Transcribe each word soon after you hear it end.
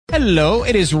Hello,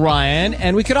 it is Ryan,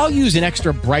 and we could all use an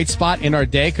extra bright spot in our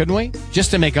day, couldn't we? Just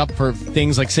to make up for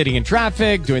things like sitting in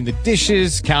traffic, doing the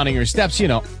dishes, counting your steps, you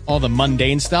know, all the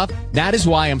mundane stuff. That is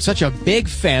why I'm such a big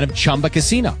fan of Chumba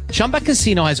Casino. Chumba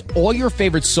Casino has all your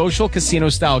favorite social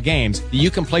casino-style games that you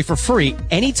can play for free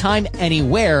anytime,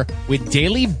 anywhere with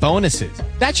daily bonuses.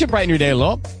 That should brighten your day a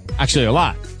little. Actually, a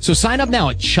lot. So sign up now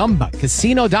at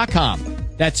ChumbaCasino.com.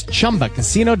 That's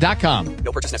ChumbaCasino.com.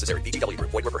 No purchase necessary. VGW Group.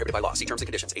 Void where prohibited by law. See terms and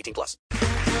conditions. 18+.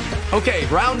 Okay,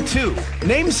 round two.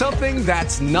 Name something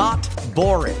that's not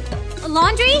boring. A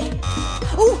laundry?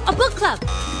 Ooh, a book club.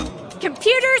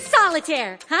 Computer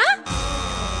solitaire, huh?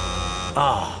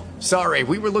 Ah, sorry.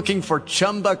 We were looking for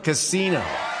Chumba Casino.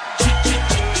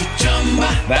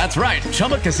 That's right.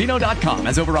 ChumbaCasino.com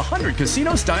has over 100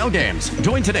 casino-style games.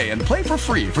 Join today and play for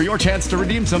free for your chance to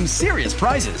redeem some serious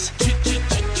prizes.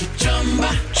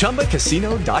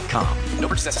 ChumbaCasino.com. No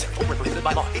purchase necessary. Void where prohibited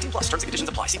by law. 18+. Terms and conditions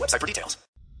apply. See website for details.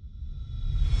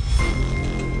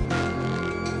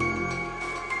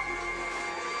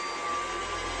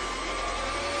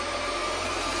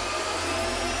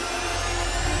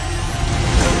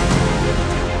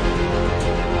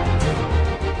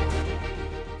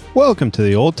 Welcome to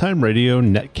the Old Time Radio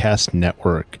Netcast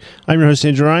Network. I'm your host,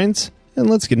 Andrew Rhynes, and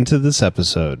let's get into this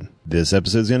episode. This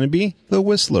episode is going to be The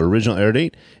Whistler. Original air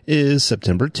date is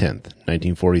September 10th,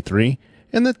 1943,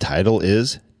 and the title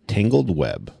is Tangled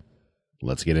Web.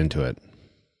 Let's get into it.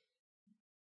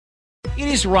 It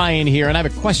is Ryan here, and I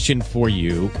have a question for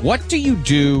you. What do you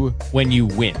do when you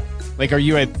win? Like, are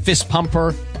you a fist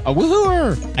pumper, a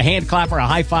woohooer, a hand clapper, a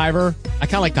high fiver? I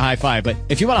kind of like the high five, but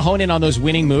if you want to hone in on those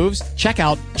winning moves, check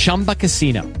out Chumba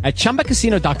Casino. At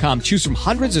ChumbaCasino.com, choose from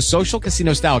hundreds of social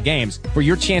casino-style games for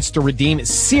your chance to redeem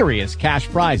serious cash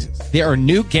prizes. There are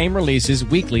new game releases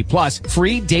weekly, plus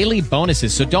free daily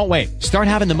bonuses, so don't wait. Start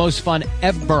having the most fun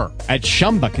ever at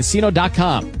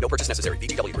ChumbaCasino.com. No purchase necessary.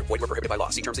 VGW Group. Void where prohibited by law.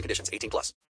 See terms and conditions.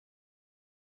 18+.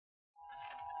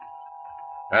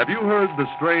 Have you heard the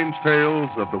strange tales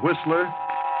of the Whistler?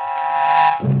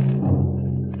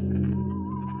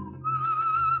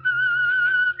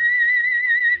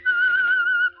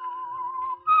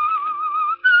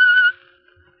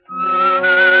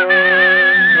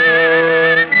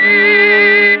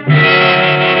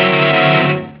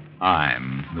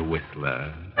 I'm the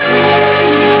Whistler.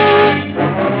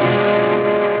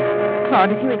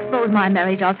 Claude, if you expose my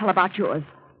marriage, I'll tell about yours.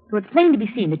 So it's plain to be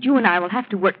seen that you and I will have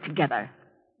to work together.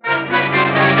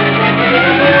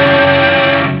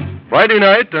 Friday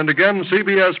night, and again,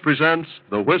 CBS presents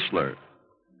The Whistler.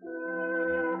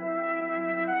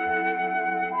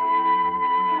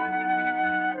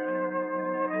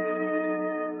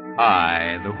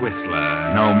 I, the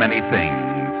Whistler, know many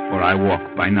things, for I walk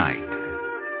by night.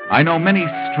 I know many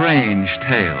strange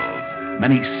tales,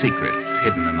 many secrets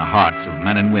hidden in the hearts of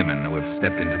men and women who have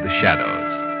stepped into the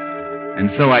shadows. And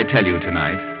so I tell you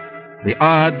tonight the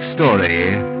odd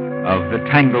story of the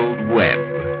Tangled Web.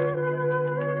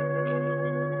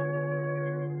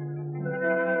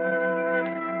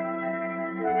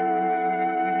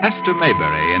 Hester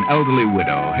Maybury, an elderly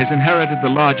widow, has inherited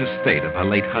the large estate of her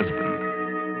late husband.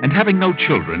 And having no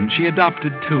children, she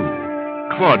adopted two.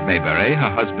 Claude Maybury,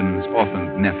 her husband's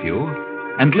orphaned nephew,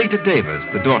 and Lita Davis,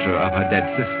 the daughter of her dead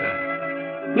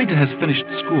sister. Lita has finished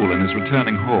school and is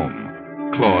returning home.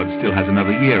 Claude still has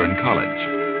another year in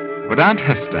college. But Aunt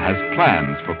Hester has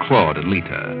plans for Claude and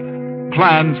Lita.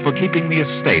 Plans for keeping the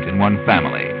estate in one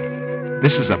family.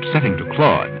 This is upsetting to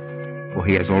Claude, for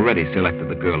he has already selected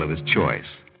the girl of his choice,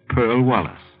 Pearl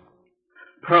Wallace.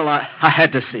 Pearl, I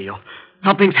had to see you.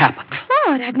 Something's happened.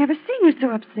 Claude, I've never seen you so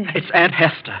upset. It's Aunt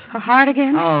Hester. Her heart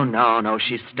again? Oh, no,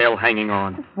 she's still hanging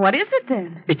on. What is it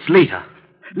then? It's Lita.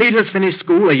 Lita's finished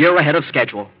school a year ahead of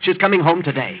schedule. She's coming home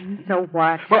today. So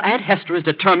what? Well, Aunt Hester is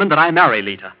determined that I marry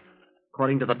Lita.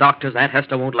 According to the doctors, Aunt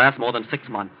Hester won't last more than 6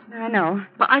 months. I know.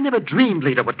 But I never dreamed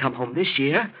Lita would come home this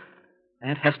year.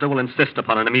 Aunt Hester will insist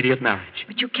upon an immediate marriage.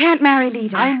 But you can't marry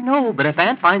Lita. I know, but if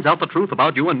Aunt finds out the truth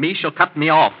about you and me, she'll cut me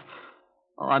off.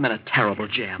 Oh, I'm in a terrible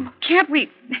jam. Can't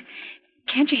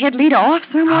you head Lita off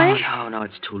some way? Oh, no,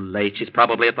 it's too late. She's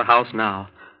probably at the house now.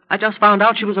 I just found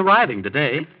out she was arriving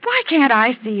today. Why can't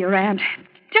I see her, Aunt?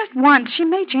 Just once. She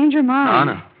may change her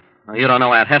mind. No, you don't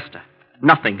know Aunt Hester.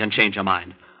 Nothing can change her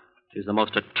mind. She's the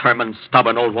most determined,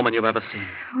 stubborn old woman you've ever seen.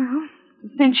 Well,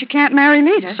 then she can't marry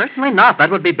Lita. Certainly not.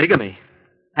 That would be bigamy.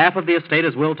 Half of the estate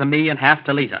is willed to me and half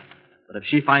to Lita. But if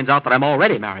she finds out that I'm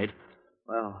already married,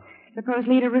 well... Suppose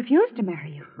Lita refused to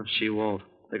marry you. She won't,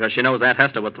 because she knows Aunt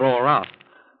Hester would throw her out.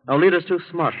 No, Lita's too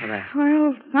smart for that.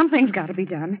 Well, something's got to be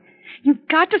done. You've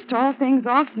got to stall things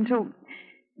off until...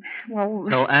 Well...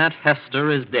 Till Aunt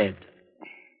Hester is dead.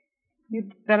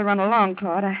 You'd better run along,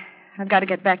 Claude. I've got to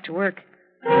get back to work.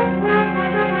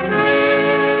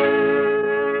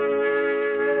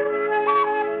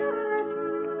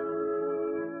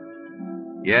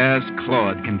 Yes,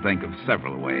 Claude can think of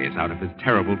several ways out of his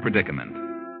terrible predicament.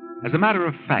 As a matter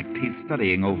of fact, he's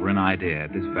studying over an idea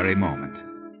at this very moment.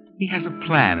 He has a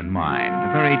plan in mind,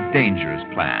 a very dangerous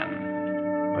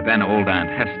plan. But then old Aunt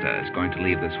Hester is going to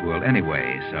leave this world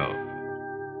anyway, so...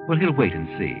 Well, he'll wait and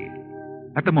see.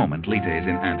 At the moment, Lita is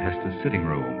in Aunt Hester's sitting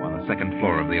room on the second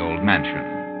floor of the old mansion.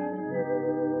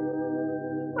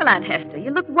 Well, Aunt Hester,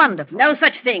 you look wonderful. No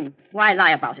such thing. Why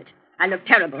lie about it? I look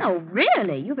terrible. Oh,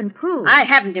 really? You've improved. I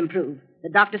haven't improved. The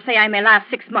doctors say I may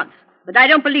last 6 months, but I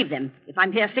don't believe them. If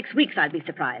I'm here 6 weeks, I'll be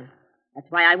surprised. That's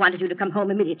why I wanted you to come home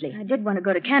immediately. I did want to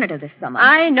go to Canada this summer.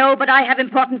 I know, but I have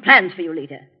important plans for you,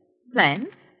 Lita. Plans?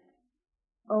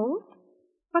 Oh?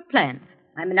 What plans?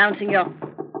 I'm announcing your...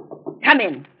 Come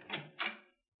in.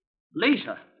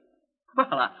 Lisa.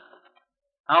 Well,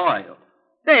 how are you?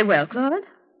 Very well, Claude.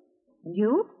 And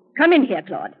you? Come in here,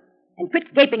 Claude, and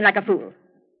quit gaping like a fool.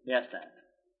 Yes, Dad.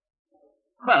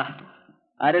 Well,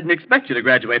 I didn't expect you to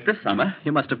graduate this summer.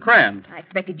 You must have crammed. I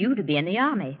expected you to be in the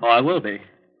Army. Oh, I will be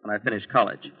when I finish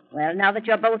college. Well, now that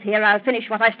you're both here, I'll finish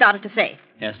what I started to say.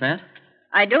 Yes, Aunt?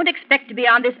 I don't expect to be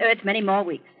on this earth many more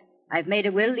weeks. I've made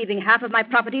a will leaving half of my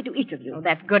property to each of you. Oh,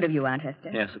 that's good of you, Aunt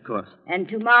Hester. Yes, of course. And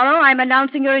tomorrow I'm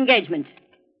announcing your engagement.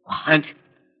 And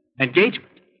engagement?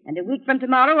 And a week from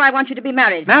tomorrow, I want you to be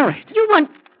married. Married? You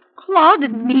want Claude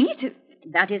and me to...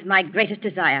 That is my greatest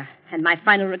desire and my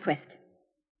final request.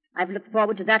 I've looked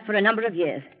forward to that for a number of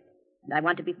years, and I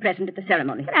want to be present at the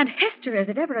ceremony. But Aunt Hester, has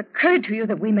it ever occurred to you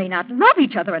that we may not love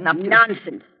each other enough to...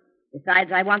 Nonsense.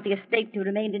 Besides, I want the estate to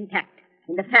remain intact,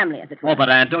 in the family, as it were. Oh, but,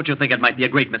 Aunt, don't you think it might be a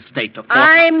great mistake to force...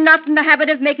 I'm not in the habit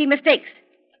of making mistakes.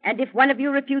 And if one of you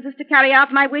refuses to carry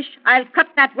out my wish, I'll cut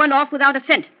that one off without a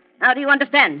cent. Now, do you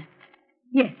understand?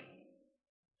 Yes.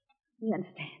 We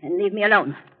understand. Then leave me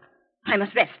alone. I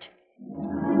must rest.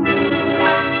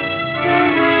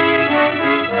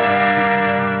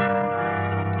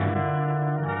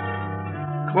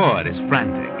 Claude is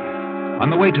frantic. On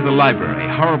the way to the library,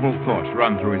 horrible thoughts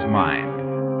run through his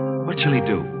mind. What shall he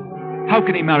do? How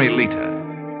can he marry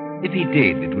Lita? If he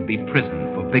did, it would be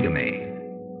prison for bigamy.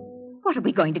 What are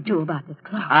we going to do about this,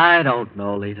 Claude? I don't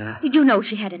know, Lita. Did you know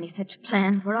she had any such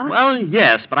plan for us? Well,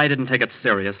 yes, but I didn't take it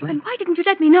seriously. Then why didn't you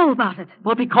let me know about it?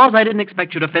 Well, because I didn't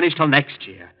expect you to finish till next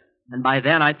year. And by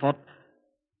then I thought...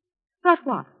 Thought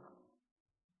what?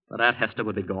 that Aunt Hester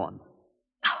would be gone.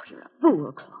 Oh, you're a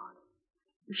fool, Claude.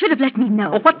 You should have let me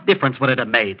know. Well, what difference would it have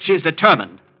made? She's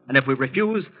determined. And if we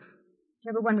refuse...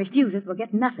 Whichever one refuses will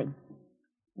get nothing.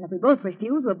 And if we both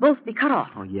refuse, we'll both be cut off.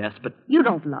 Oh, yes, but... You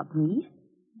don't love me.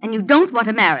 And you don't want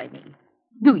to marry me,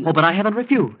 do you? Oh, but I haven't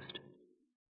refused.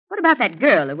 What about that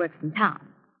girl who works in town?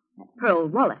 That Pearl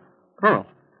Wallace. Pearl?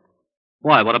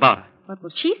 Why, what about her? What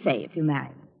will she say if you marry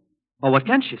me? Oh, what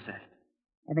can she say?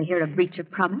 Ever hear of breach of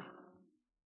promise?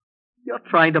 You're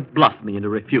trying to bluff me into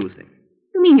refusing.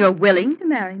 You mean you're willing to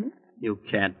marry me? You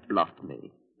can't bluff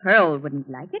me. Pearl wouldn't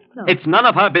like it, Claude. It's none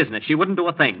of her business. She wouldn't do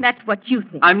a thing. That's what you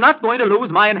think. I'm not going to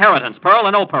lose my inheritance, Pearl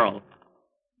or no Pearl.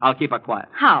 I'll keep her quiet.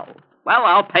 How? Well,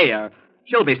 I'll pay her.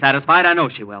 She'll be satisfied. I know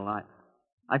she will.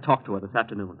 I talked to her this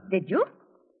afternoon. Did you?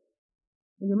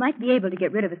 Well, you might be able to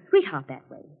get rid of a sweetheart that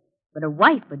way. But a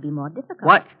wife would be more difficult.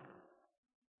 What?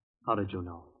 How did you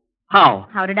know? How?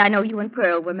 How did I know you and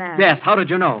Pearl were married? Yes, how did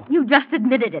you know? You just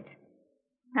admitted it.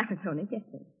 I was only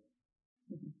guessing.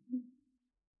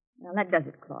 Now, that does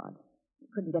it, Claude. We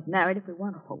couldn't get married if we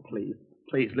wanted. Oh, please.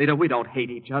 Please, Lita, we don't hate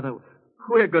each other.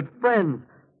 We're good friends.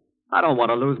 I don't want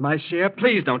to lose my share.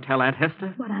 Please don't tell Aunt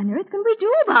Hester. What on earth can we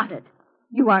do about it?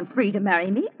 You aren't free to marry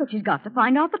me, so she's got to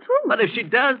find out the truth. But if she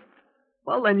does,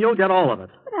 well, then you'll get all of it.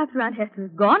 But after Aunt Hester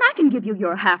is gone, I can give you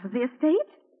your half of the estate.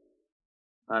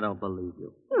 I don't believe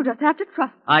you. You just have to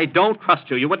trust me. I don't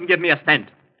trust you. You wouldn't give me a cent.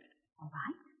 All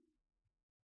right.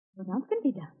 What else can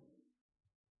be done?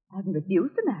 I haven't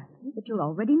refused to marry you, but you're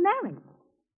already married.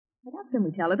 What else can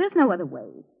we tell her? There's no other way.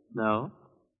 No.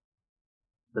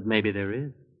 But maybe there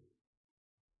is.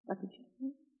 What did you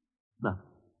say? No.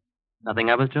 Nothing.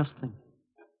 I was just thinking.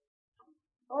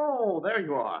 Oh, there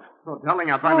you are. Oh,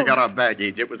 darling, I finally got our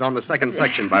baggage. It was on the second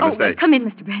section by mistake. Come in,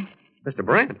 Mr. Brent. Mr.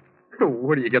 Brent?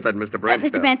 Where do you get that Mr. Brent Mr.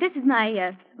 stuff? Brent, this is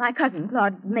my cousin,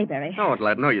 Claude Mayberry. Oh,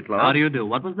 glad to know you, Claude. How do you do?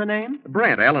 What was the name?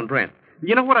 Brent, Alan Brent.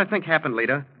 You know what I think happened,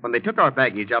 Lita? When they took our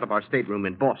baggage out of our stateroom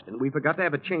in Boston, we forgot to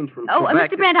have a change from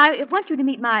Quebec Mr. Brent, I want you to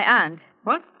meet my aunt.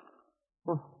 What?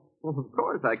 Well, of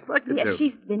course, I expected Yes, to.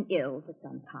 she's been ill for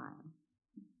some time.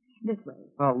 This way.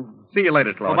 Well, see you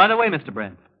later, Claude. Oh, by the way, Mr.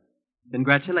 Brent,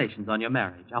 Congratulations on your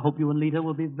marriage. I hope you and Lita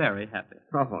will be very happy.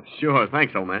 Oh, sure.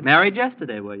 Thanks, old man. Married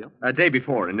yesterday, were you? A day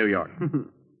before in New York.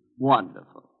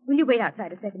 Wonderful. Will you wait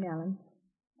outside a second, Alan?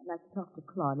 I'd like to talk to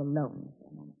Claude alone for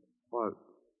a moment.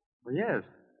 Well, yes.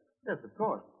 Yes, of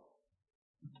course.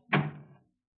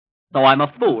 So I'm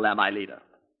a fool, am I, Lita?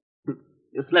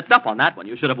 You slipped up on that one.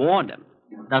 You should have warned him.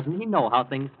 Doesn't he know how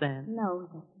things stand? No, he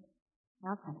doesn't.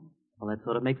 I'll tell him. Well, that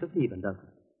sort of makes us even, doesn't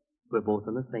it? We're both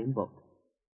in the same boat.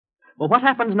 Well, what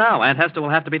happens now? Aunt Hester will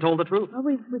have to be told the truth. Well,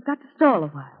 we've got to stall a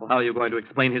while. Well, how are you going to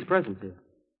explain his presence here?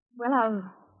 Well, I'll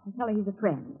tell her he's a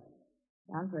friend.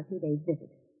 Down for a few days' visit.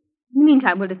 In the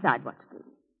meantime, we'll decide what to do.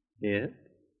 Yes?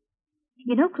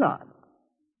 You know, Claude,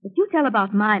 if you tell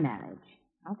about my marriage,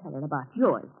 I'll tell her about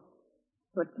yours.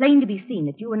 So it's plain to be seen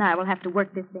that you and I will have to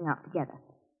work this thing out together.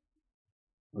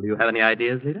 Well, do you have any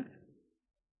ideas, Lita?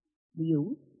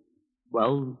 You?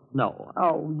 Well, no.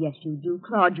 Oh, yes, you do.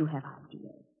 Claude, you have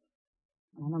ideas.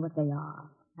 I know what they are.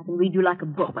 I can read you like a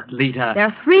book. Oh, but Lita... There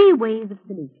are 3 ways of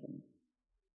solution.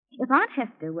 If Aunt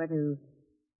Hester were to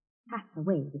pass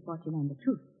away before she learned the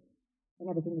truth, then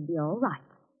everything would be all right.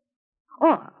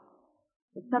 Or,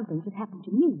 if something should happen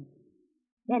to me,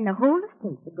 then the whole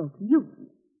estate would go to you.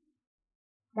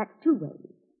 That's 2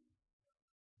 ways.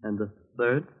 And the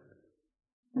third?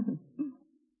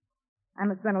 I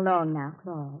must run along now,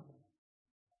 Claude.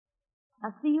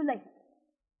 I'll see you later.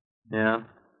 Yeah?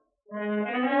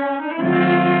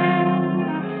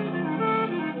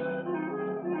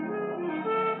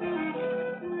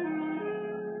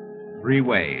 3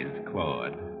 ways,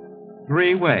 Claude.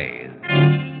 3 ways.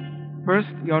 First,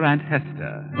 your Aunt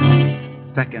Hester.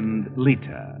 Second,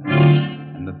 Lita.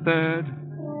 And the third,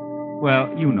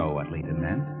 well, you know what Lita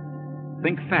meant.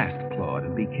 Think fast, Claude,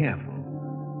 and be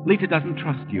careful. Lita doesn't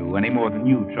trust you any more than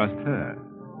you trust her.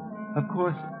 Of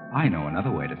course, I know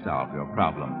another way to solve your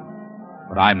problem,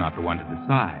 but I'm not the one to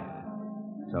decide.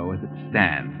 So as it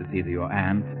stands, it's either your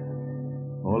aunt,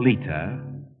 or Lita,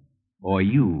 or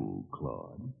you,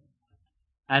 Claude.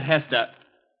 Aunt Hester,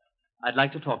 I'd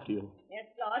like to talk to you. Yes,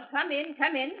 Claude, come in,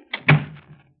 come in.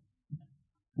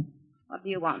 What do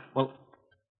you want? Well,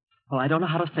 I don't know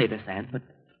how to say this, Aunt, but...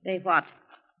 Say what?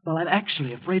 Well, I'm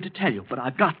actually afraid to tell you, but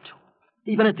I've got to.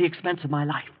 Even at the expense of my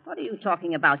life. What are you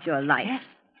talking about, your life? Yes.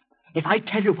 If I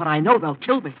tell you what I know, they'll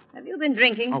kill me. Have you been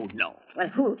drinking? Oh, no. Well,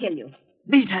 who'll kill you?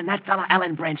 Lita and that fella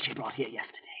Alan Brent she brought here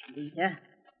yesterday. Lita?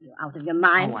 You're out of your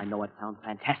mind. Oh, I know it sounds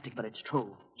fantastic, but it's true.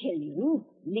 Kill you?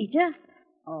 Lita?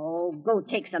 Oh, go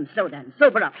take some soda and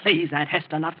sober up. Please, Aunt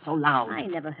Hester, not so loud. I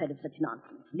never heard of such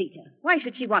nonsense. Lita, why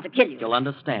should she want to kill you? You'll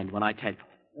understand when I tell you.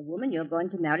 The woman you're going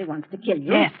to marry wants to kill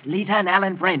you? Yes, Lita and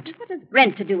Alan Brent. What has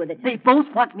Brent to do with it? They both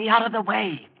want me out of the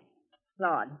way.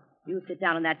 Claude, you sit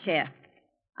down in that chair.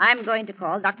 I'm going to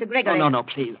call Dr. Gregory. Oh, no,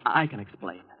 please. I can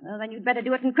explain. Well, then you'd better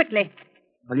do it and quickly.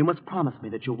 Well, you must promise me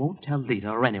that you won't tell Lita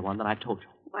or anyone that I've told you.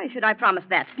 Why should I promise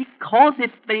that? Because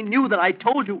if they knew that I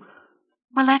told you,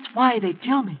 well, that's why they'd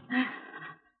kill me.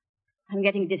 I'm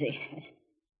getting dizzy.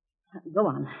 Go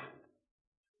on.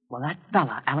 Well, that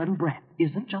fella, Alan Brent,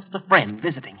 isn't just a friend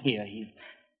visiting here.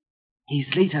 He's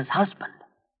Lita's husband.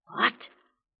 What?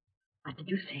 What did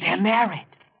you say? They're married.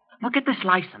 Look at this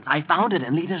license. I found it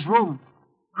in Lita's room.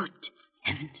 Good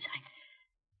heavens.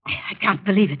 I can't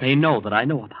believe it. They know that I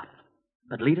know about it.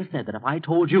 But Lita said that if I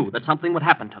told you that something would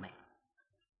happen to me,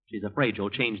 she's afraid you'll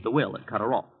change the will and cut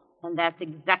her off. And that's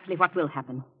exactly what will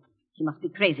happen. She must be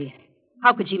crazy.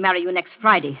 How could she marry you next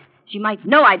Friday? She might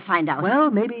know I'd find out. Well,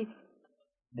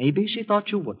 maybe she thought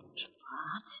you wouldn't.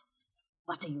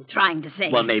 What? What are you trying to say?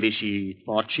 Well, maybe she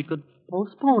thought she could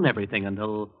postpone everything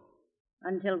until...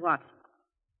 Until what?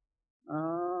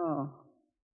 Oh.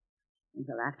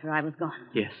 Until after I was gone.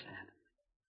 Yes,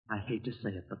 Aunt. I hate to say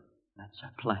it, but that's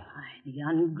her plan. The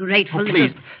ungrateful... Oh,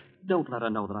 please, don't let her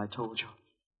know that I told you.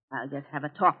 I'll just have a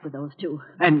talk with those two.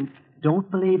 And don't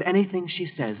believe anything she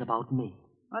says about me.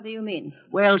 What do you mean?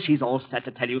 Well, she's all set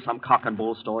to tell you some cock and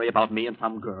bull story about me and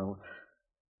some girl.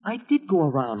 I did go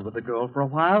around with the girl for a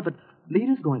while, but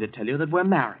Lita's going to tell you that we're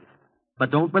married.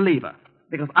 But don't believe her,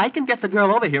 because I can get the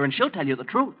girl over here and she'll tell you the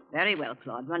truth. Very well,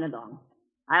 Claude. Run along.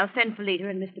 I'll send for Lita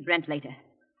and Mr. Brent later.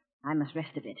 I must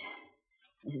rest a bit.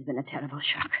 This has been a terrible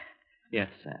shock. Yes,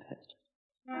 Aunt Hester.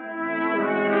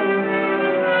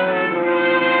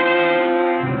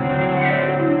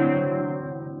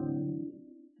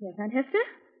 Yes, Aunt Hester?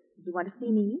 Did you want to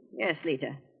see me? Yes,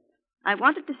 Lita. I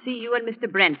wanted to see you and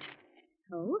Mr. Brent.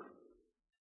 Oh?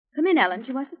 Come in, Ellen.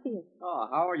 She wants to see us. Oh,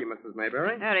 how are you, Mrs.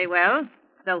 Mayberry? Very well.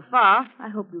 So far. I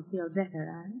hope you feel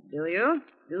better, Aunt. Do you?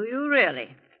 Do you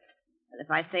really? Well,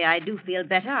 if I say I do feel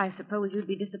better, I suppose you'd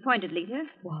be disappointed, Lita.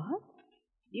 What?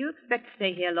 Do you expect to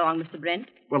stay here long, Mr. Brent?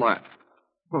 Well,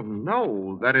 Oh,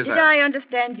 no, that is Did I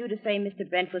understand you to say Mr.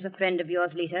 Brent was a friend of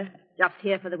yours, Lita? Just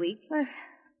here for the week?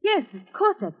 Yes, of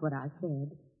course that's what I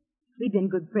said. We've been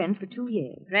good friends for 2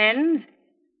 years. Friends?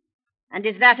 And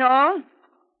is that all?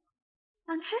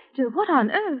 Aunt Hester, what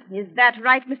on earth? Is that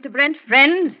right, Mr. Brent?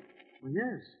 Friends? Well,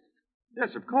 yes.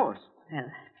 Yes, of course. Well,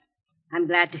 I'm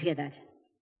glad to hear that.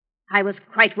 I was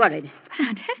quite worried. But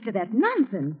Aunt Hester, that's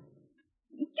nonsense.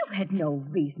 You had no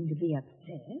reason to be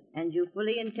upset. And you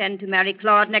fully intend to marry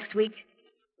Claude next week?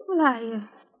 Well,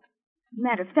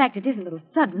 matter of fact, it is a little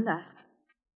sudden. I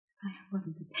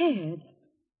wasn't prepared.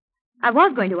 I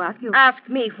was going to ask you. Ask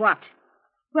me what?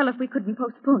 Well, if we couldn't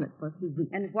postpone it for a few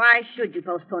weeks. And why should you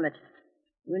postpone it?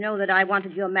 You know that I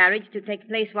wanted your marriage to take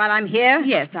place while I'm here?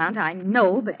 Yes, Aunt, I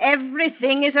know, but...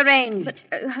 Everything is arranged. But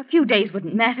a few days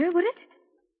wouldn't matter, would it?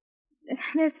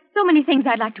 There's so many things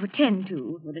I'd like to attend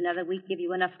to. Would another week give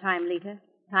you enough time, Lita?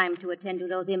 Time to attend to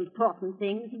those important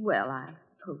things? Well, I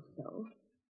suppose so.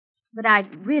 But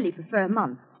I'd really prefer a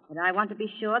month. But I want to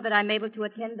be sure that I'm able to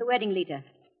attend the wedding, Lita.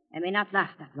 It may not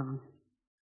last that long.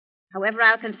 However,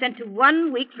 I'll consent to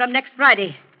 1 week from next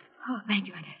Friday. Oh, thank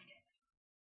you, Aunt Hester.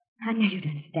 I knew you'd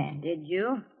understand. Did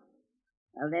you?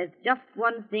 Well, there's just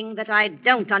one thing that I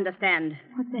don't understand.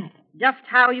 What's that? Just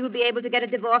how you'll be able to get a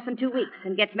divorce in 2 weeks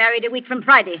and get married a week from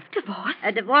Friday. Divorce?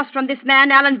 A divorce from this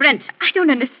man, Alan Brent. I don't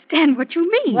understand what you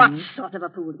mean. What sort of a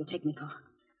fool do you take me for?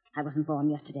 I wasn't born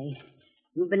yesterday.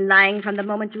 You've been lying from the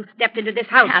moment you stepped into this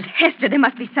house. Aunt Hester, there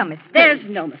must be some mistake. There's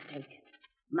no mistake.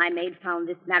 My maid found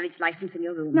this marriage license in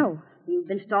your room. No. You've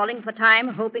been stalling for time,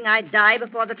 hoping I'd die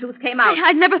before the truth came out.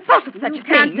 I'd never thought of such a thing. You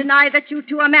can't deny that you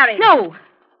two are married. No.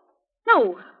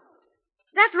 No.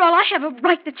 After all, I have a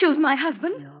right to choose my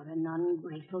husband. You're an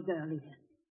ungrateful girl, Lita.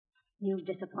 You've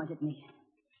disappointed me.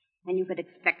 And you could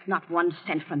expect not 1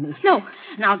 cent from me. No.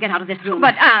 Now get out of this room.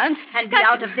 But, Aunt... And be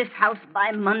out of this house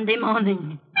by Monday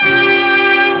morning.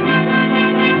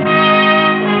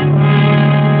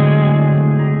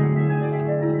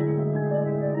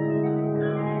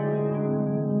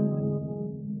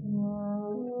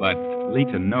 But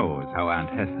Lita knows how Aunt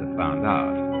Hester found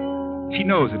out. She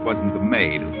knows it wasn't the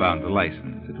maid who found the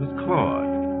license. It was Claude.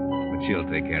 But she'll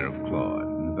take care of Claude,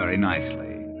 and very nicely.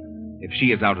 If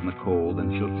she is out in the cold, then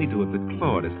she'll see to it that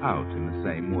Claude is out in the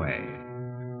same way.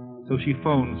 So she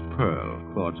phones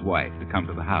Pearl, Claude's wife, to come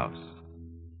to the house.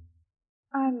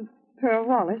 I'm Pearl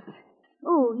Wallace.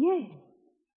 Oh, yes.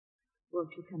 Won't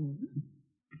you come in?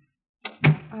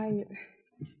 I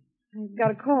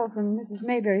got a call from Mrs.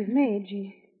 Mayberry's maid.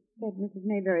 She said Mrs.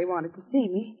 Mayberry wanted to see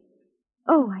me.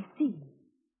 Oh, I see.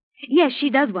 Yes, she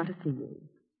does want to see you.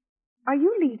 Are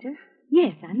you Lita?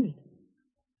 Yes, I'm Lita.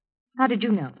 How did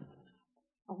you know?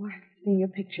 Oh, I've seen your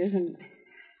pictures, and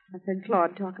I've heard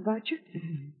Claude talk about you.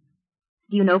 Mm-hmm.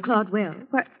 Do you know Claude well?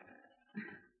 What?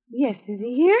 Yes, is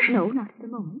he here? No, not at the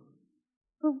moment.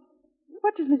 Well,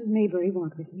 what does Mrs. Mayberry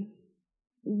want with me?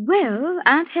 Well,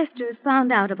 Aunt Hester has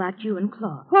found out about you and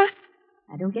Claude. What?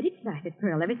 Now, don't get excited,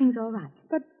 Pearl. Everything's all right.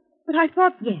 But I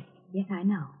thought... Yes, I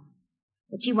know.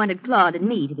 But she wanted Claude and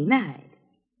me to be married.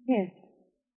 Yes.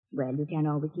 Well, you can't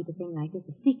always keep a thing like this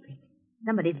a secret.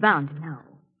 Somebody's bound to know.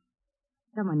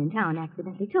 Someone in town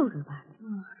accidentally told her about it.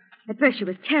 Oh. At first, she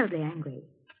was terribly angry.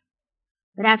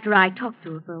 But after I talked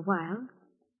to her for a while,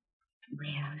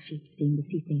 well, she seemed to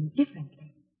see things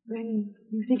differently. Then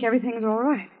you think everything's all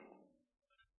right?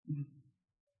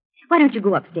 Why don't you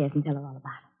go upstairs and tell her all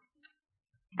about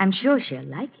it? I'm sure she'll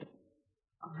like it.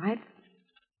 All right.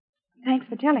 Thanks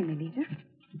for telling me, Lita.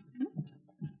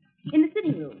 In the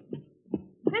sitting room.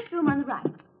 First room on the right.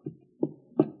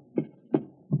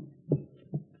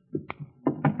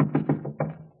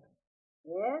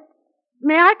 Yes?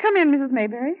 May I come in, Mrs.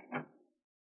 Mayberry?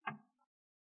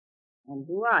 And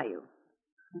who are you?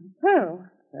 I'm Pearl.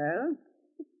 Pearl?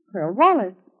 Pearl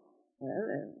Wallace.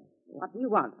 Well, what do you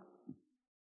want?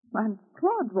 I'm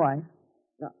Claude's wife.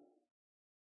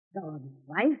 Claude's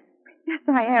wife? Yes,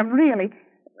 I am, really.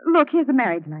 Look, here's the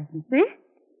marriage license, see?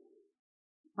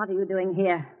 What are you doing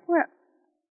here? Well,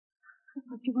 I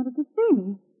thought you wanted to see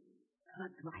me.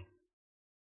 Claude's wife.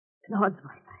 Claude's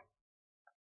wife.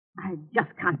 I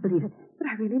just can't believe it. But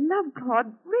I really love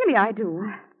Claude. Really, I do.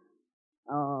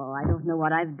 Oh, I don't know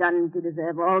what I've done to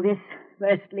deserve all this.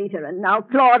 First Lita and now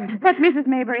Claude. But, Mrs.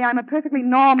 Mayberry, I'm a perfectly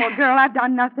normal girl. I've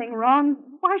done nothing wrong.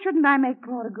 Why shouldn't I make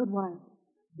Claude a good wife?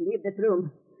 Leave this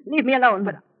room. Leave me alone.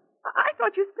 But I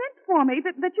thought you sent for me,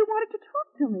 that you wanted to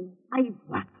talk to me.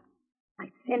 What?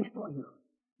 I sent for you.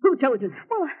 Who told you that?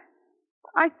 Well,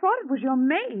 I thought it was your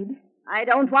maid. I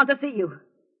don't want to see you.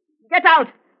 Get out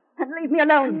and leave me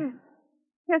alone.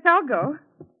 Yes, I'll go.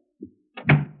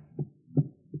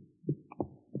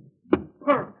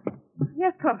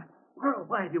 Yes, Claude. Pearl,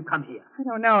 why have you come here? I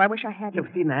don't know. I wish I hadn't.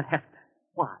 You've seen Aunt Hester.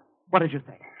 Why? What did you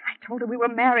say? I told her we were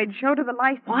married. Showed her the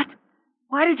license. What?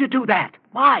 Why did you do that?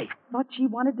 Why? Thought she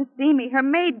wanted to see me. Her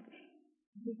maid...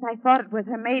 At least I thought it was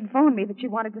her maid phoned me that she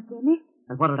wanted to see me.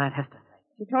 And what did Aunt Hester say?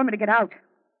 She told me to get out.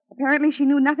 Apparently she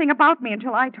knew nothing about me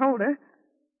until I told her.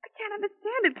 I can't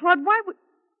understand it, Claude. Why would...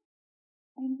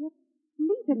 And yet,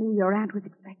 Lita knew your aunt was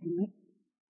expecting me.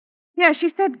 Yeah, she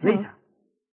said so. Lita?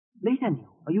 Lita knew?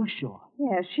 Are you sure?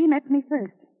 Yeah, she met me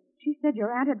first. She said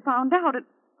your aunt had found out, and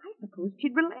I suppose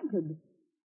she'd relented.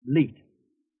 Lita.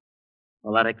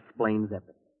 Well, that explains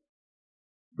everything.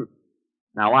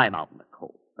 Now I'm out in the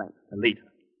cold, thanks to Lita.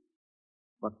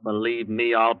 But believe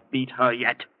me, I'll beat her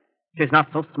yet. She's not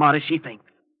so smart as she thinks.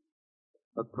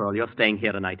 Look, Pearl, you're staying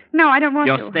here tonight. No, I don't want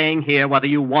to. You're staying here whether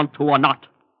you want to or not.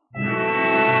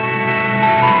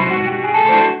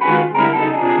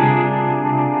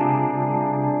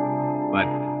 But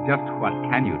just what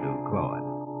can you do,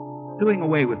 Claude? Doing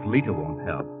away with Lita won't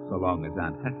help so long as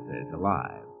Aunt Hester is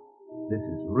alive. This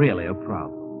is really a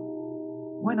problem.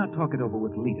 Why not talk it over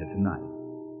with Lita tonight?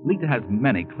 Lita has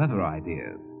many clever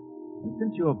ideas. And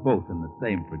since you're both in the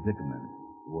same predicament,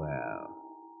 well...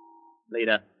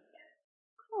 Lita,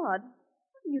 Claude,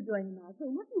 what are you doing now? Say,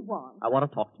 what do you want? I want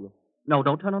to talk to you. No,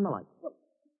 don't turn on the light. What's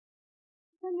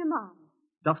on your mind?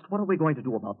 Just what are we going to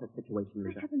do about this situation,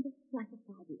 Lita? I haven't the slightest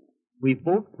idea. We've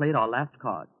both played our last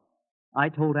card. I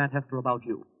told Aunt Hester about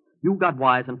you. You got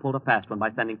wise and pulled a fast one by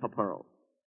sending for Pearl.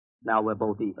 Now we're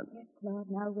both even. Yes, Claude,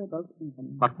 now we're both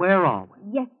even. But where are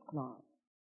we? Yes, Claude.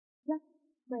 Just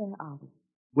where are we?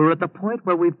 We're at the point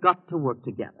where we've got to work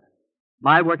together.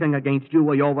 My working against you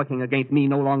or your working against me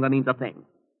no longer means a thing.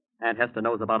 Aunt Hester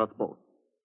knows about us both.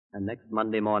 And next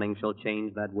Monday morning she'll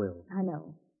change that will. I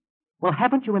know. Well,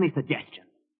 haven't you any suggestions?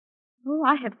 Oh,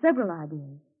 I have several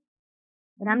ideas.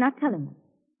 But I'm not telling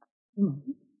them.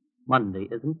 Monday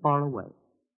isn't far away.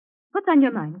 What's on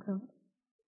your mind, Claude?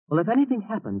 Well, if anything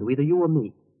happened to either you or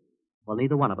me, well,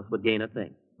 neither one of us would gain a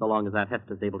thing, so long as Aunt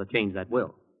Hester's able to change that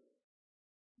will.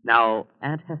 Now,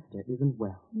 Aunt Hester isn't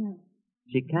well. No.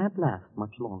 She can't last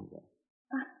much longer.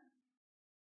 I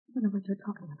don't know what you're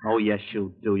talking about. Oh, yes,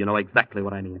 you do. You know exactly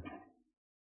what I mean.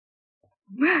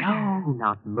 Murder? No,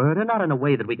 not murder. Not in a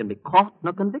way that we can be caught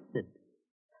nor convicted.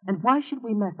 And why should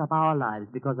we mess up our lives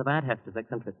because of Aunt Hester's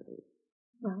eccentricities?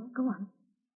 Well, go on.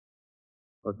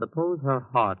 Well, suppose her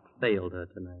heart failed her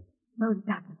tonight. No, it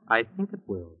doesn't. I think it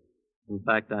will. In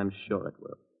fact, I'm sure it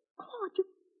will. Claude,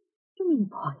 you mean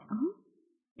poison?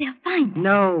 They'll find it.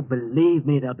 No, believe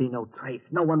me, there'll be no trace.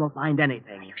 No one will find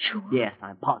anything. Are you sure? Yes,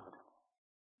 I'm positive.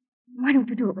 Why don't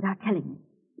you do it without telling me?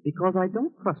 Because I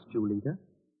don't trust you, Lita.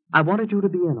 I wanted you to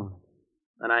be in on it.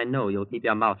 And I know you'll keep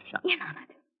your mouth shut. In on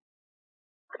it?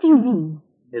 What do you mean?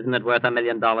 Isn't it worth $1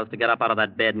 million to get up out of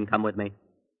that bed and come with me?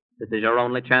 This is your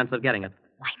only chance of getting it.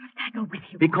 Why must I go with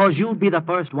you? Because you'll be the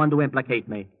first one to implicate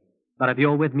me. But if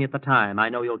you're with me at the time, I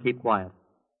know you'll keep quiet.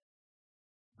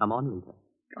 Come on, Lita.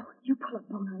 Oh, you pull a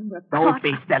boner and we're Don't caught.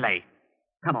 be silly.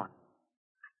 Come on.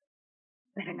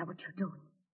 Better know what you're doing.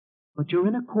 But you're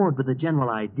in accord with the general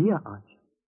idea, aren't you?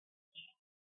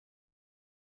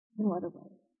 No other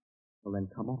way. Well, then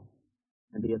come on.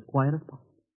 And be as quiet as possible.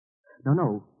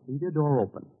 No, leave your door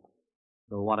open.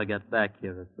 You'll want to get back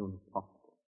here as soon as possible.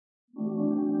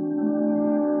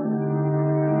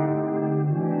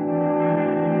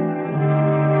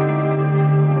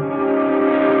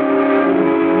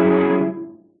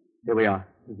 Here we are.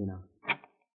 Easy now.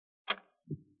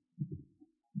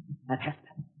 Aunt Hester.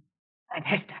 Aunt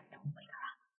Hester. Don't wake her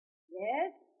up.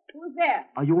 Yes? Who's there?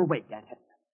 Are you awake, Aunt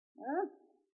Hester? Huh?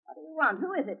 What do you want?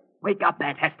 Who is it? Wake up,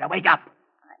 Aunt Hester. Wake up.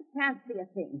 I can't see a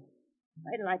thing.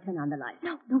 Wait till I turn on the light.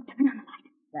 No, don't turn on the light.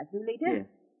 That you, Lita? Yes.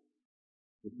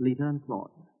 It's Lita and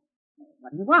Claude.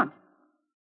 What do you want?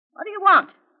 What do you want?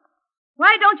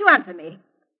 Why don't you answer me?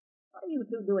 What are you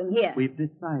two doing here? We've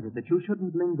decided that you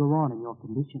shouldn't linger on in your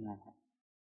condition, Aunt Hester.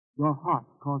 Your heart's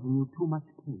causing you too much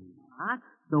pain. What?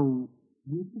 So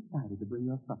we've decided to bring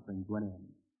your suffering to an end.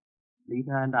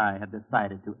 Lita and I have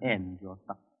decided to end your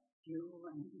suffering.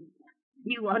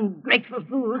 You ungrateful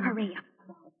fool. Hurry up,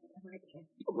 Claude. Whatever it is.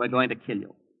 We're going to kill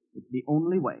you. It's the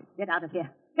only way. Get out of here.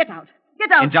 Get out.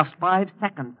 Get out. In just 5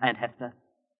 seconds, Aunt Hester.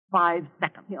 5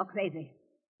 seconds. You're crazy.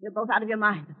 You're both out of your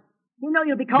mind. You know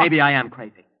you'll be caught. Maybe I am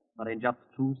crazy. But in just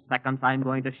 2 seconds, I'm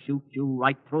going to shoot you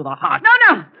right through the heart.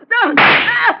 No! Don't!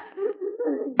 Ah!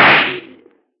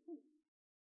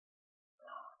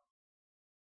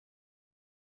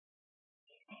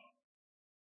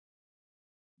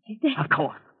 She's dead. Of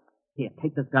course. Here,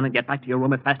 take this gun and get back to your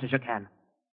room as fast as you can.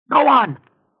 Go on!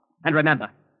 And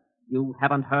remember, you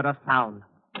haven't heard a sound.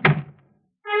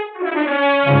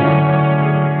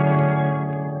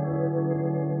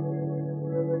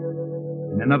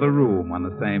 In another room on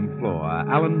the same floor,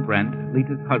 Alan Brent,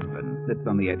 Lita's husband, sits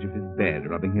on the edge of his bed,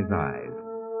 rubbing his eyes,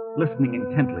 listening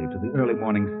intently to the early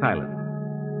morning silence.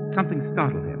 Something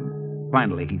startled him.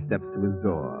 Finally, he steps to his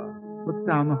door, looks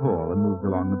down the hall, and moves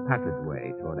along the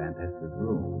passageway toward Aunt Hester's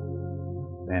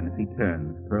room. Then, as he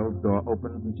turns, Pearl's door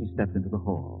opens and she steps into the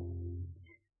hall.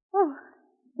 Oh,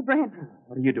 Mr. Brent.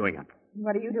 What are you doing up?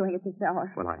 What are you doing at this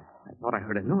hour? Well, I thought I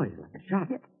heard a noise like a shot.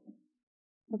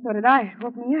 Well, so did I. It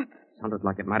woke me up. Sounded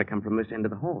like it might have come from this end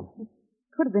of the hall. It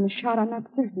could have been a shot, I'm not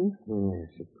certain. Yes,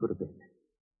 it could have been.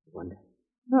 I wonder.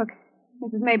 Look,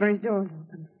 Mrs. Maybury's door is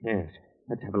open. Yes,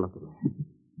 let's have a look in there.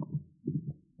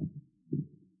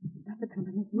 It must have come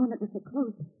from this room that was so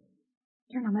close.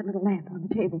 Turn on that little lamp on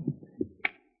the table.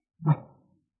 Oh,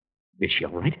 is she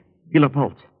all right? Feel her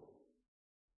pulse.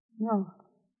 No.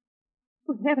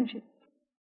 Good heavens, she's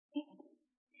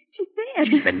dead.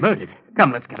 She's been murdered.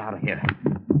 Come, let's get out of here.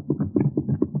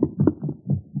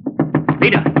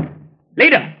 Lita!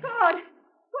 Lita! God!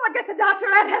 Get the doctor.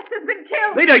 Aunt Hester's been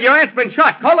killed. Lita, your aunt's been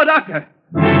shot. Call the doctor.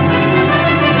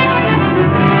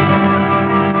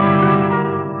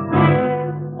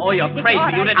 Oh, you're crazy.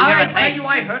 You didn't hear a I tell thing. you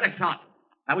I heard a shot.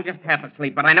 I was just half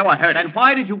asleep, but I know I heard it. Then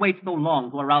why did you wait so long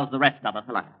to arouse the rest of us?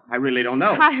 Well, I really don't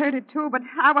know. I heard it, too, but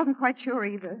I wasn't quite sure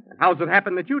either. How's it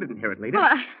happen that you didn't hear it, Lita?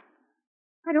 Well,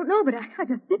 I don't know, but I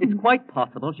just didn't. It's quite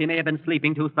possible she may have been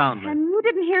sleeping too soundly. And you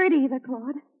didn't hear it either,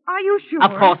 Claude. Are you sure?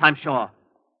 Of course I'm sure.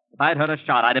 If I'd heard a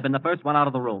shot, I'd have been the first one out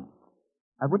of the room.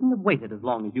 I wouldn't have waited as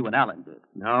long as you and Alan did.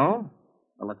 No?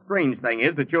 Well, the strange thing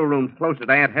is that your room's closer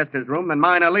to Aunt Hester's room than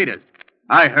mine or Lita's.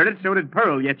 I heard it, so did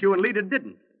Pearl, yet you and Lita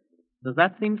didn't. Does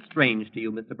that seem strange to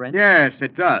you, Mr. Brent? Yes,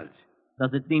 it does. Does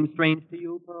it seem strange to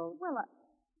you, Pearl? Well,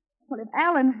 if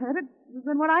Alan heard it,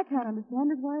 then what I can't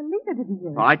understand is why Lita didn't hear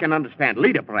it. Well, I can understand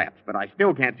Lita, perhaps, but I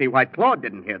still can't see why Claude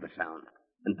didn't hear the sound.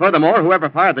 And furthermore, whoever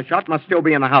fired the shot must still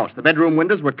be in the house. The bedroom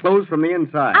windows were closed from the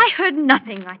inside. I heard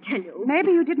nothing, I tell you.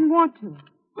 Maybe you didn't want to.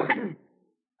 What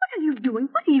are you doing?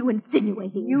 What are you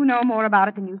insinuating? You know more about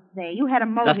it than you say. You had a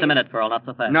motive. Just a minute, Pearl, not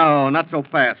so fast. No, not so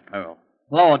fast, Pearl.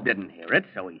 Claude didn't hear it,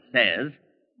 so he says.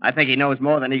 I think he knows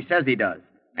more than he says he does.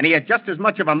 And he had just as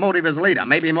much of a motive as Lita,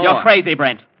 maybe more. You're crazy,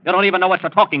 Brent. You don't even know what you're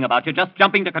talking about. You're just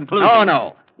jumping to conclusions. Oh,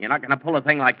 no. You're not going to pull a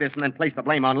thing like this and then place the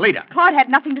blame on Lita. Claude had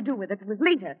nothing to do with it. It was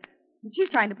Lita. And she's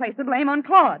trying to place the blame on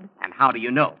Claude. And how do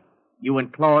you know? You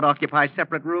and Claude occupy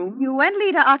separate rooms? You and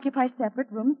Lita occupy separate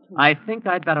rooms, too. I think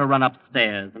I'd better run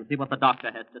upstairs and see what the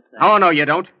doctor has to say. Oh, no, you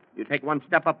don't. You take one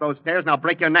step up those stairs and I'll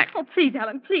break your neck. Oh, please,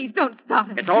 Alan, please, don't stop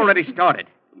it. It's already started.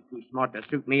 He's too smart to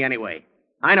suit me anyway.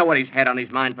 I know what he's had on his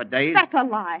mind for days. That's a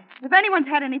lie. If anyone's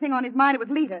had anything on his mind, it was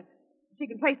Lita. If she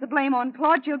can place the blame on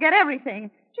Claude, she'll get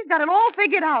everything. She's got it all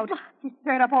figured out. She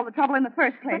stirred up all the trouble in the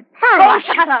first place. Oh,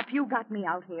 shut up. You got me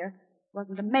out here. It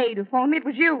wasn't the maid who phoned me, it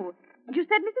was you. And you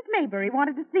said Mrs. Maybury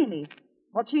wanted to see me.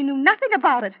 Well, she knew nothing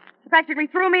about it. She practically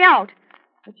threw me out.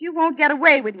 But you won't get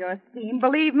away with your scheme,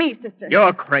 believe me, sister.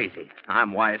 You're crazy.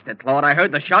 I'm wise to Claude. I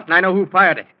heard the shot and I know who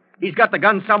fired it. He's got the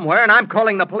gun somewhere and I'm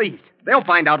calling the police. They'll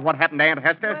find out what happened to Aunt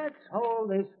Hester. What's all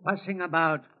this fussing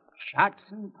about shots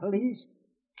and police?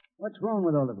 What's wrong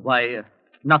with all of it? Why,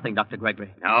 nothing, Dr.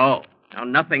 Gregory. No,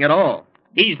 nothing at all.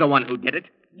 He's the one who did it.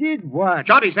 Did what?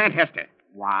 Shot his Aunt Hester.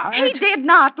 What? He did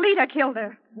not. Lita killed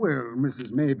her. Well,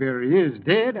 Mrs. Maybury is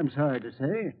dead, I'm sorry to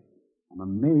say. I'm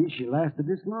amazed she lasted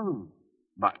this long.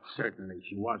 But certainly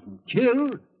she wasn't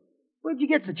killed. Where'd you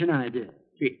get such an idea?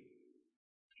 She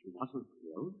wasn't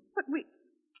killed? But we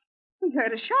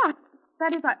heard a shot.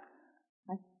 That is,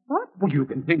 I thought. Well, you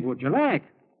can think what you like.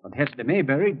 But Hester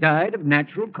Maybury died of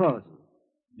natural causes,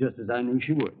 just as I knew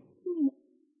she would.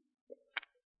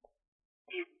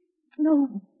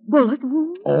 No bullet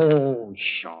wound? Oh,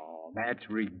 Shaw, that's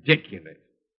ridiculous.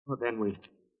 Well, then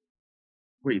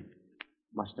we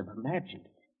must have imagined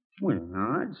it. Well,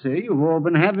 I'd say you've all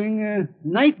been having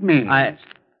nightmares.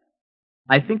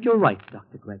 I think you're right,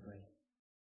 Dr. Gregory.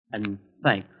 And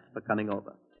thanks for coming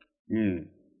over. Yeah.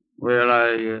 Well,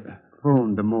 I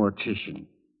phoned the mortician.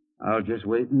 I'll just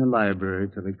wait in the library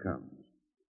till he comes.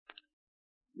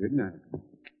 Good night.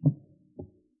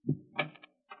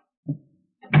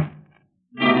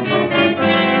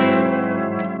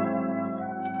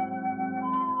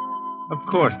 Of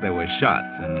course there were shots,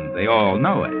 and they all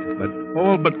know it, but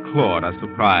all but Claude are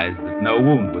surprised that no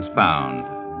wound was found,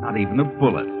 not even a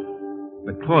bullet.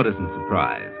 But Claude isn't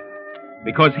surprised,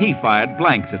 because he fired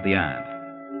blanks at the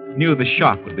aunt, knew the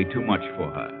shock would be too much for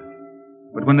her.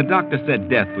 But when the doctor said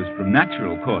death was from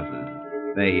natural causes,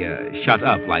 they shut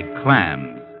up like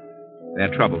clams.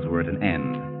 Their troubles were at an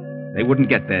end. They wouldn't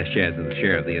get their shares of the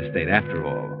share of the estate after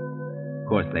all. Of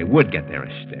course, they would get their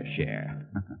share.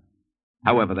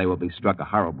 However, they will be struck a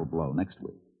horrible blow next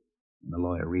week when the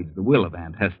lawyer reads the will of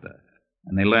Aunt Hester,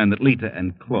 and they learn that Lita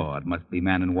and Claude must be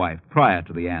man and wife prior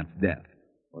to the aunt's death,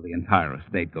 or the entire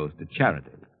estate goes to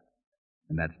charity.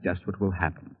 And that's just what will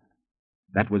happen.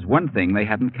 That was one thing they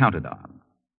hadn't counted on,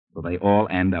 so they all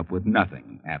end up with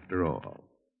nothing after all.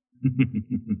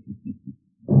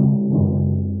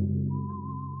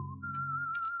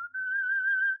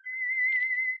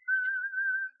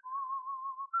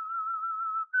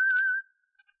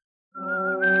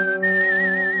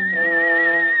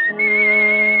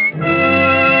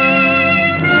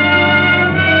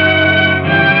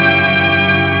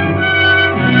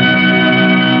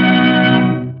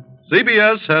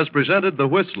 CBS has presented The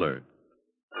Whistler.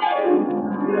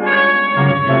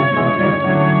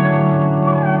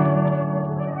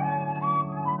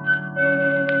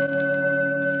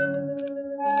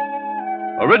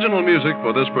 Original music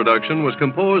for this production was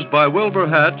composed by Wilbur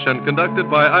Hatch and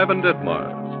conducted by Ivan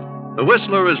Ditmars. The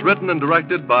Whistler is written and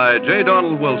directed by J.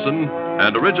 Donald Wilson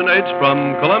and originates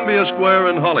from Columbia Square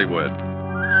in Hollywood.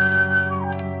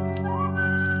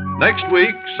 Next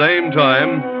week, same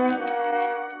time,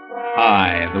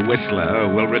 I, the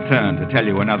Whistler, will return to tell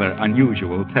you another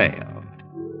unusual tale.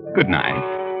 Good night.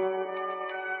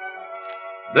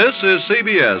 this is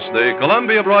CBS, the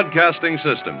Columbia Broadcasting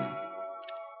System.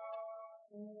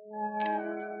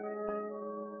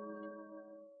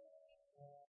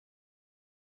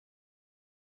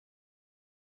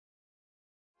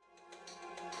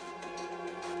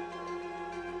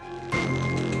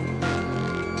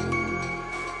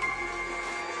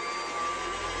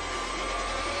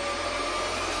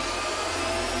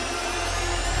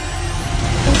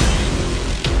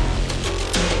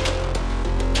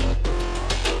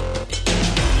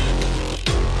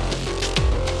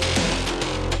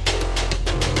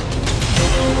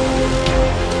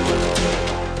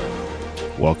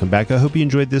 Welcome back. I hope you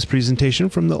enjoyed this presentation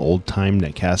from the Old Time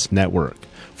Netcast Network.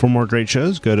 For more great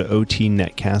shows, go to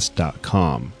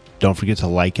otnetcast.com. Don't forget to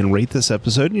like and rate this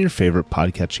episode in your favorite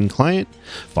podcatching client.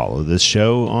 Follow this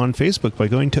show on Facebook by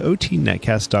going to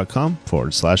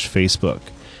otnetcast.com/Facebook.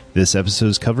 This episode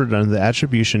is covered under the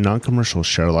Attribution Non-Commercial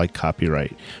Share-alike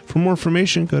copyright. For more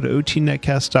information, go to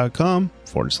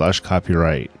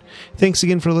otnetcast.com/copyright. Thanks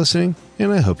again for listening,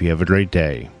 and I hope you have a great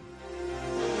day.